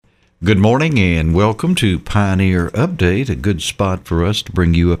Good morning and welcome to Pioneer Update, a good spot for us to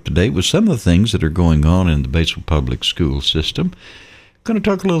bring you up to date with some of the things that are going on in the Batesville Public School system. Going to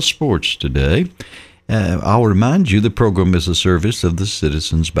talk a little sports today. I'll remind you the program is a service of the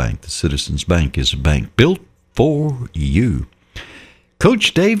Citizens Bank. The Citizens Bank is a bank built for you.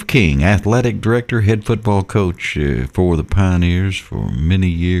 Coach Dave King, athletic director, head football coach for the Pioneers for many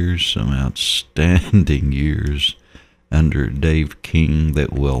years, some outstanding years under Dave King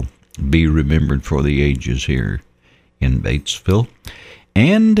that will be remembered for the ages here in Batesville.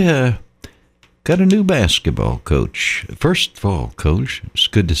 And got a new basketball coach. First of all, Coach, it's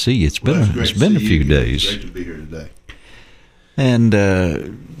good to see you. It's been a few days. Great to be here today. And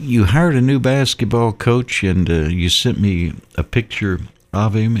you hired a new basketball coach, and you sent me a picture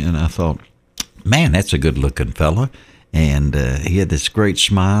of him, and I thought, man, that's a good-looking fella. And he had this great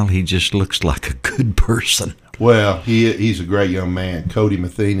smile. He just looks like a good person. Well, he's a great young man, Cody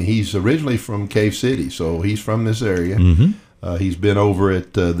Matheny. He's originally from Cave City, so he's from this area. Mm-hmm. He's been over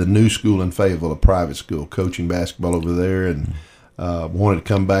at the new school in Fayetteville, a private school, coaching basketball over there, and wanted to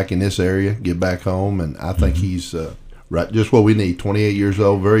come back in this area, get back home, and I think he's right, just what we need. 28 years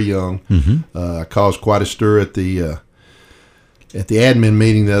old, very young. Mm-hmm. Caused quite a stir at the admin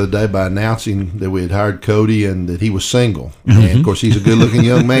meeting the other day by announcing that we had hired Cody and that he was single. Mm-hmm. And, of course, he's a good-looking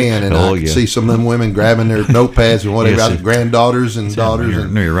young man, and I could see some of them women grabbing their notepads and whatever, out granddaughters and daughters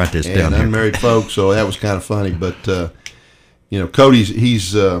and write this down unmarried folks, so that was kind of funny. But, Cody's,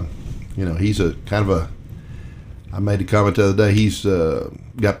 he's a kind of a, I made the comment the other day, he's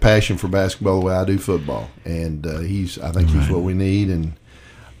got passion for basketball the way I do football, and I think he's what we need, and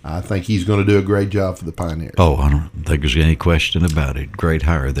I think he's going to do a great job for the Pioneers. Oh, I don't think there's any question about it. Great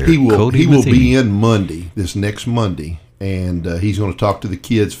hire there. He will Matheny. be in this next Monday, and he's going to talk to the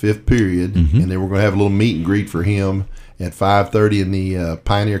kids fifth period, and then we're going to have a little meet and greet for him at 5:30 in the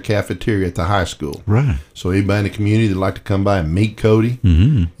Pioneer Cafeteria at the high school. Right. So anybody in the community that'd like to come by and meet Cody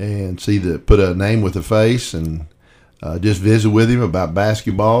and put a name with a face and just visit with him about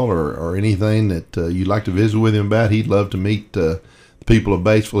basketball or anything that you'd like to visit with him about, he'd love to meet people of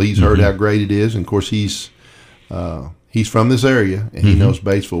Batesville. He's heard how great it is, and of course he's from this area and he knows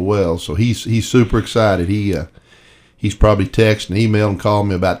Batesville well, so he's super excited. He's probably texted and emailed and called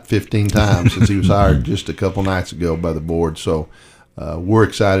me about 15 times since he was hired just a couple nights ago by the board. So we're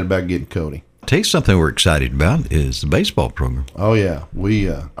excited about getting Cody. Tell you something we're excited about is the baseball program. Oh, yeah.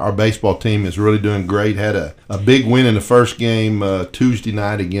 Our baseball team is really doing great. Had a big win in the first game Tuesday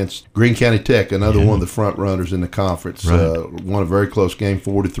night against Greene County Tech, another one of the front runners in the conference. Right. Won a very close game,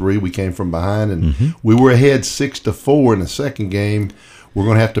 4-3. We came from behind, and we were ahead 6-4 in the second game. We're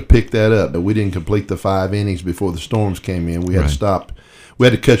going to have to pick that up. But we didn't complete the 5 innings before the storms came in. We had to stop. We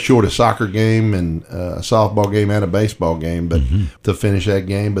had to cut short a soccer game and a softball game and a baseball game, but to finish that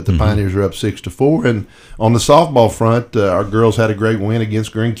game. But the Pioneers are up 6-4. And on the softball front, our girls had a great win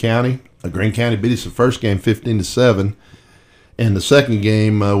against Greene County. Greene County beat us the first game 15-7, and the second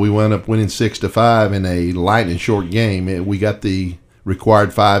game we wound up winning 6-5 in a lightning short game. We got the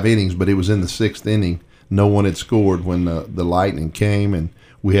required 5 innings, but it was in the 6th inning. No one had scored when the lightning came, and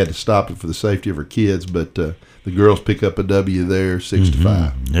we had to stop it for the safety of our kids. But the girls pick up a W there,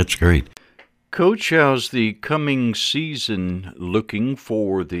 6-5. That's great. Coach, how's the coming season looking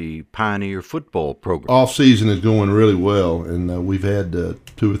for the Pioneer football program? Off season is going really well, and we've had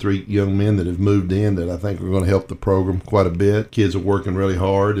 2 or 3 young men that have moved in that I think are going to help the program quite a bit. Kids are working really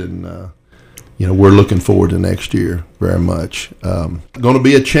hard, and we're looking forward to next year very much. Going to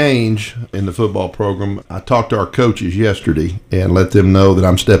be a change in the football program. I talked to our coaches yesterday and let them know that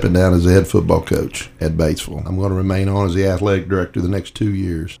I'm stepping down as the head football coach at Batesville. I'm going to remain on as the athletic director the next 2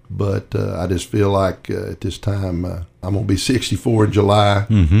 years. But I just feel like at this time I'm going to be 64 in July.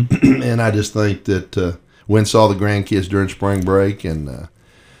 And I just think that went and saw the grandkids during spring break, and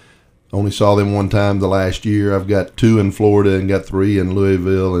only saw them one time the last year. I've got 2 in Florida and got 3 in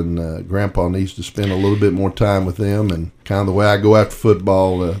Louisville, and Grandpa needs to spend a little bit more time with them. And kind of the way I go after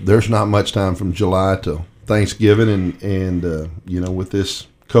football, there's not much time from July till Thanksgiving, and with this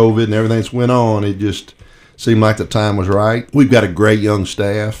COVID and everything that's went on, it just seemed like the time was right. We've got a great young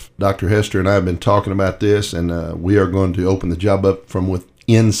staff. Dr. Hester and I have been talking about this, and we are going to open the job up from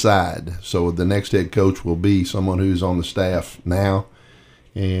inside. So the next head coach will be someone who's on the staff now.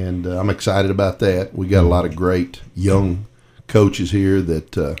 And I'm excited about that. We got a lot of great young coaches here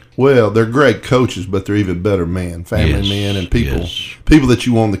that, they're great coaches, but they're even better men, family men, and people that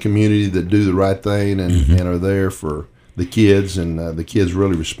you want in the community that do the right thing and are there for the kids, and the kids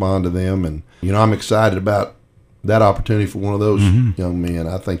really respond to them. And I'm excited about that opportunity for one of those young men,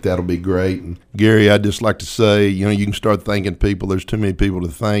 I think that'll be great. And Gary, I'd just like to say, you can start thanking people. There's too many people to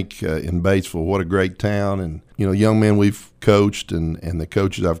thank in Batesville. What a great town. And, young men we've coached and the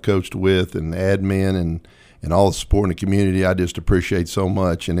coaches I've coached with and admin and all the support in the community, I just appreciate so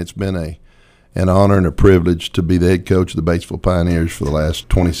much. And it's been an honor and a privilege to be the head coach of the Batesville Pioneers for the last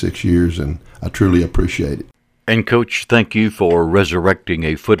 26 years, and I truly appreciate it. And, Coach, thank you for resurrecting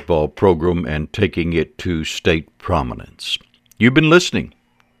a football program and taking it to state prominence. You've been listening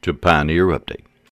to Pioneer Update.